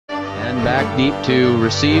And back deep to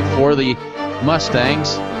receive for the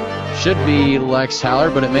Mustangs. Should be Lex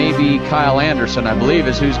Haller, but it may be Kyle Anderson, I believe,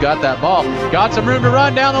 is who's got that ball. Got some room to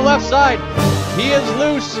run down the left side. He is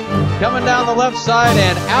loose, coming down the left side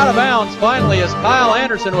and out of bounds finally is Kyle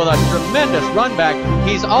Anderson with a tremendous run back.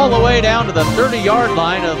 He's all the way down to the 30-yard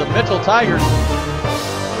line of the Mitchell Tigers.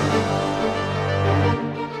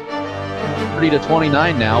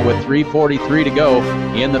 30-29 now with 3:43 to go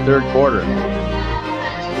in the third quarter.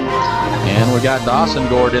 And we got Dawson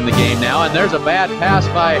Gord in the game now, and there's a bad pass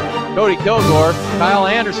by Cody Kilgore. Kyle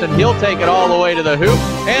Anderson, he'll take it all the way to the hoop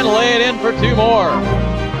and lay it in for two more.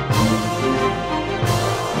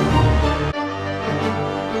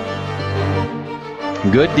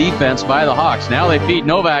 Good defense by the Hawks. Now they feed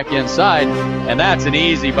Novak inside, and that's an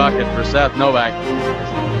easy bucket for Seth Novak.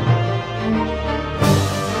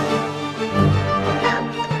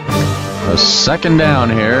 A second down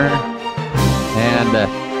here, and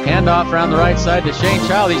handoff around the right side to Shane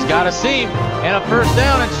Child. He's got a seam and a first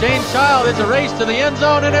down, and Shane Child, it's a race to the end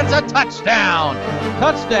zone, and it's a touchdown.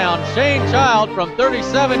 Touchdown, Shane Child from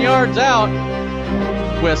 37 yards out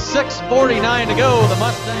with 6:49 to go. The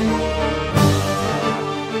Mustangs.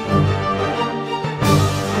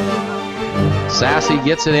 Sassy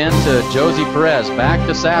gets it in to Josie Perez. Back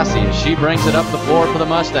to Sassy as she brings it up the floor for the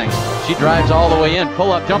Mustangs. She drives all the way in.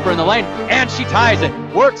 Pull-up jumper in the lane, and she ties it.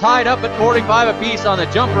 We're tied up at 45 apiece on the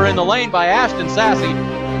jumper in the lane by Ashton Sassy.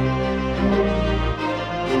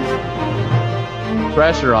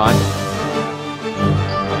 Pressure on.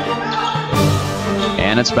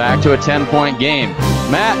 And it's back to a 10-point game.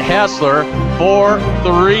 Matt Hessler for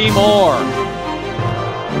 3 more.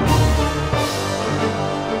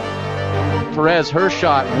 Perez, her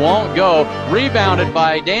shot won't go. Rebounded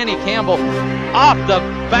by Danny Campbell off the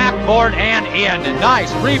backboard and in.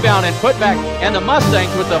 Nice rebound and put back. And the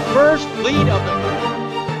Mustangs with the first lead of the